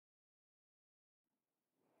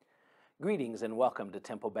Greetings and welcome to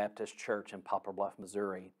Temple Baptist Church in Poplar, Bluff,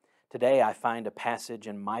 Missouri. Today I find a passage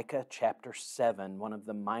in Micah chapter 7, one of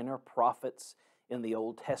the minor prophets in the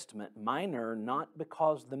Old Testament. Minor not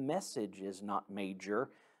because the message is not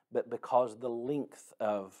major, but because the length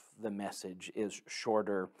of the message is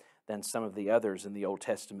shorter than some of the others in the Old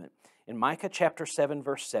Testament. In Micah chapter 7,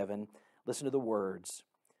 verse 7, listen to the words,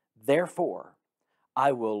 "Therefore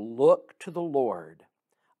I will look to the Lord.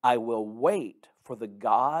 I will wait for the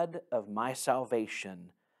God of my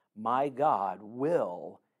salvation. My God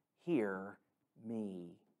will hear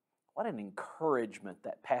me." What an encouragement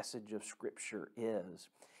that passage of Scripture is.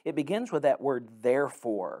 It begins with that word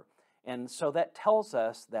therefore. And so that tells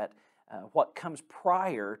us that what comes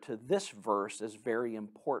prior to this verse is very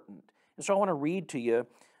important. And so I want to read to you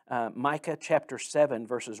Micah chapter 7,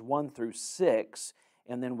 verses 1 through 6,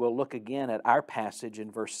 and then we'll look again at our passage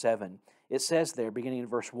in verse 7. It says there, beginning in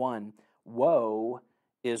verse 1, "Woe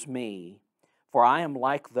is me, for I am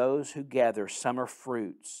like those who gather summer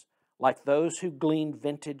fruits, like those who glean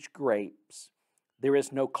vintage grapes. There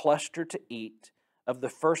is no cluster to eat of the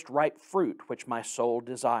first ripe fruit which my soul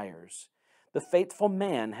desires. The faithful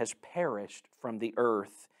man has perished from the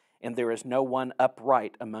earth, and there is no one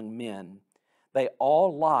upright among men. They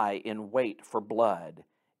all lie in wait for blood.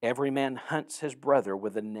 Every man hunts his brother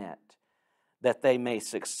with a net, that they may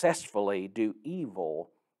successfully do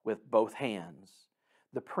evil with both hands.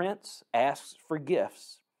 The prince asks for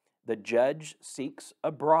gifts, the judge seeks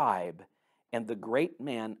a bribe, and the great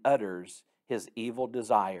man utters his evil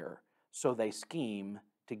desire, so they scheme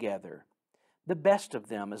together. The best of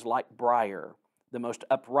them is like briar, the most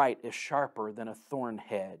upright is sharper than a thorn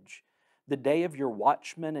hedge. The day of your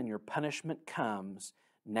watchman and your punishment comes,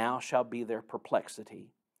 now shall be their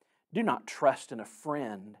perplexity. Do not trust in a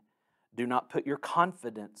friend. Do not put your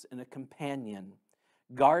confidence in a companion.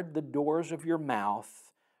 Guard the doors of your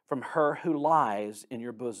mouth from her who lies in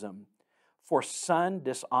your bosom. For son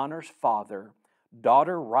dishonors father,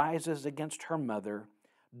 daughter rises against her mother,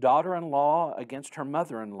 daughter-in-law against her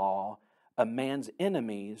mother-in-law. A man's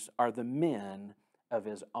enemies are the men of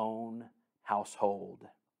his own household."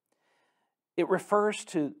 It refers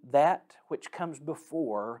to that which comes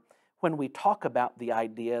before when we talk about the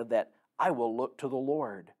idea that I will look to the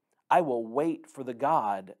Lord. I will wait for the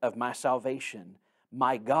God of my salvation.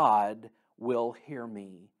 My God will hear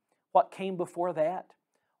me. What came before that?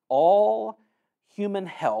 All human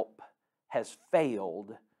help has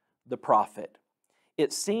failed the prophet.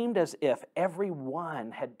 It seemed as if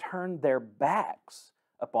everyone had turned their backs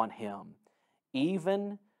upon him,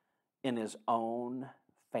 even in his own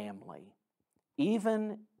family,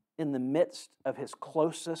 even in the midst of his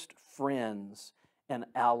closest friends and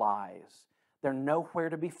allies. They're nowhere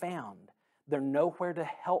to be found. They're nowhere to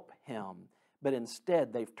help him, but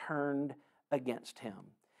instead they've turned against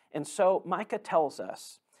him. And so Micah tells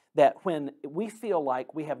us that when we feel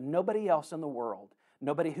like we have nobody else in the world,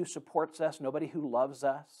 nobody who supports us, nobody who loves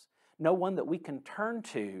us, no one that we can turn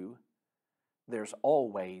to, there's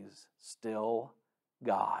always still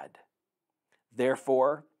God.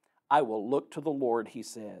 Therefore, I will look to the Lord, he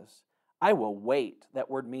says. I will wait.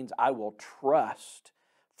 That word means I will trust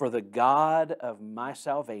for the God of my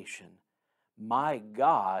salvation. My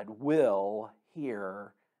God will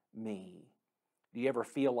hear me. Do you ever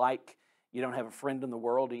feel like you don't have a friend in the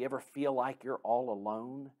world? Do you ever feel like you're all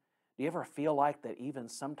alone? Do you ever feel like that even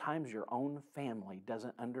sometimes your own family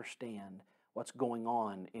doesn't understand what's going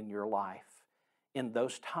on in your life? In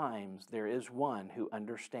those times, there is one who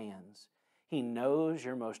understands. He knows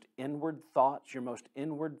your most inward thoughts, your most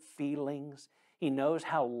inward feelings. He knows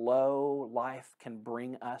how low life can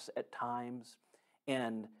bring us at times.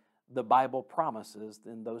 And the Bible promises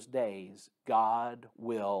in those days, God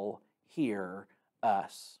will hear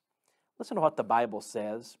us. Listen to what the Bible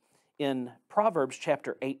says. In Proverbs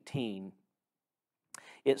chapter 18,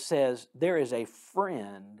 it says, "There is a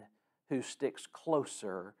friend who sticks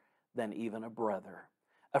closer than even a brother."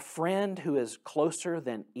 A friend who is closer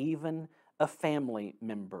than even a family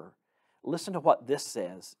member. Listen to what this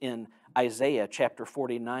says in Isaiah chapter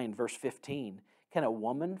 49, verse 15. "Can a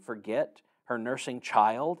woman forget her nursing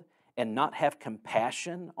child and not have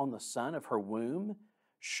compassion on the son of her womb?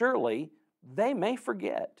 Surely they may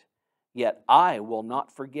forget, yet I will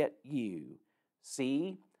not forget you.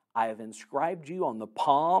 See, I have inscribed you on the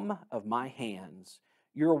palm of my hands.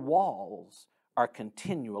 Your walls are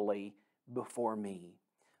continually before me."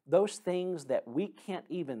 Those things that we can't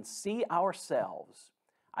even see ourselves.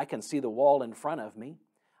 I can see the wall in front of me.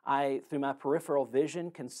 I, through my peripheral vision,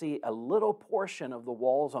 can see a little portion of the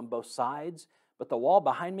walls on both sides, but the wall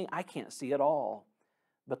behind me, I can't see at all.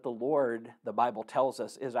 But the Lord, the Bible tells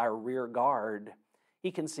us, is our rear guard.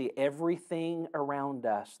 He can see everything around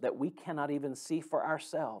us that we cannot even see for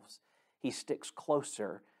ourselves. He sticks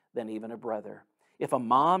closer than even a brother. If a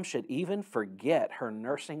mom should even forget her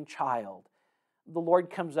nursing child, the Lord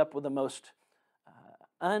comes up with the most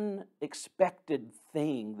unexpected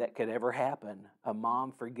thing that could ever happen, a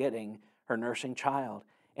mom forgetting her nursing child.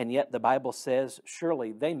 And yet the Bible says,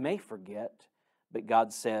 surely they may forget, but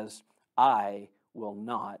God says, I will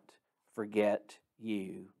not forget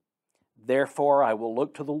you. Therefore, I will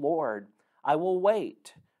look to the Lord. I will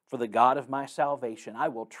wait for the God of my salvation. I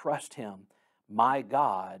will trust him. My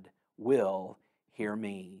God will hear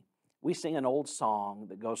me. We sing an old song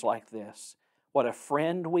that goes like this: what a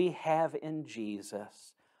friend we have in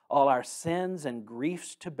Jesus, all our sins and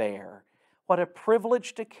griefs to bear. What a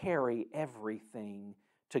privilege to carry everything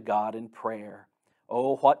to God in prayer.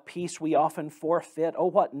 Oh, what peace we often forfeit. Oh,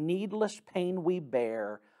 what needless pain we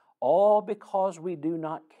bear, all because we do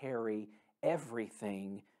not carry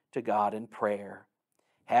everything to God in prayer.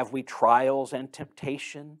 Have we trials and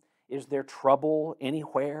temptation? Is there trouble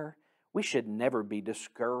anywhere? We should never be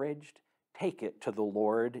discouraged. Take it to the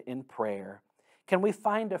Lord in prayer. Can we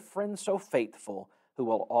find a friend so faithful who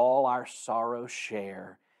will all our sorrows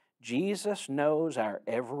share? Jesus knows our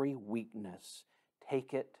every weakness.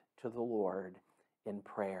 Take it to the Lord in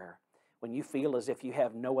prayer. When you feel as if you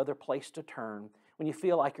have no other place to turn, when you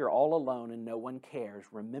feel like you're all alone and no one cares,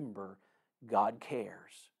 remember God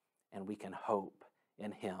cares, and we can hope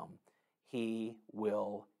in him. He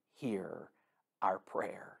will hear our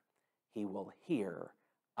prayer. He will hear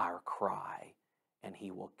our cry, and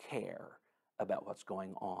he will care about what's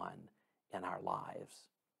going on in our lives.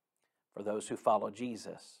 For those who follow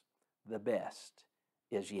Jesus, the best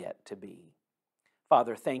is yet to be.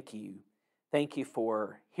 Father, thank you. Thank you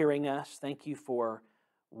for hearing us. Thank you for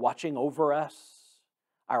watching over us.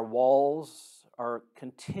 Our walls are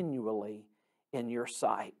continually in your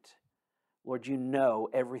sight. Lord, you know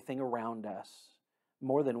everything around us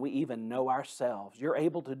more than we even know ourselves. You're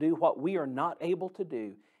able to do what we are not able to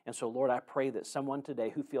do. And so, Lord, I pray that someone today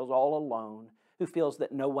who feels all alone, who feels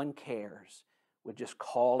that no one cares, would just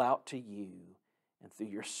call out to you, and through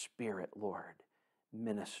your Spirit, Lord,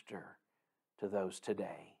 minister to those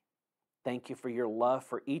today. Thank you for your love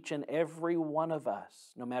for each and every one of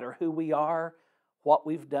us, no matter who we are, what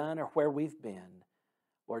we've done, or where we've been.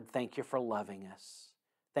 Lord, thank you for loving us.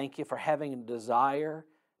 Thank you for having a desire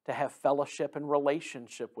to have fellowship and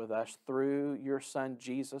relationship with us through your Son,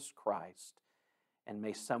 Jesus Christ. And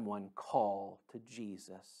may someone call to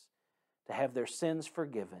Jesus to have their sins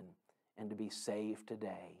forgiven and to be saved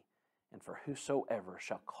today. And for whosoever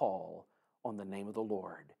shall call on the name of the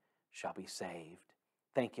Lord shall be saved.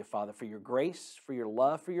 Thank you, Father, for your grace, for your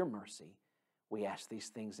love, for your mercy. We ask these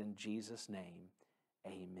things in Jesus' name.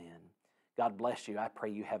 Amen. God bless you. I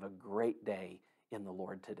pray you have a great day in the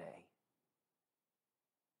Lord today.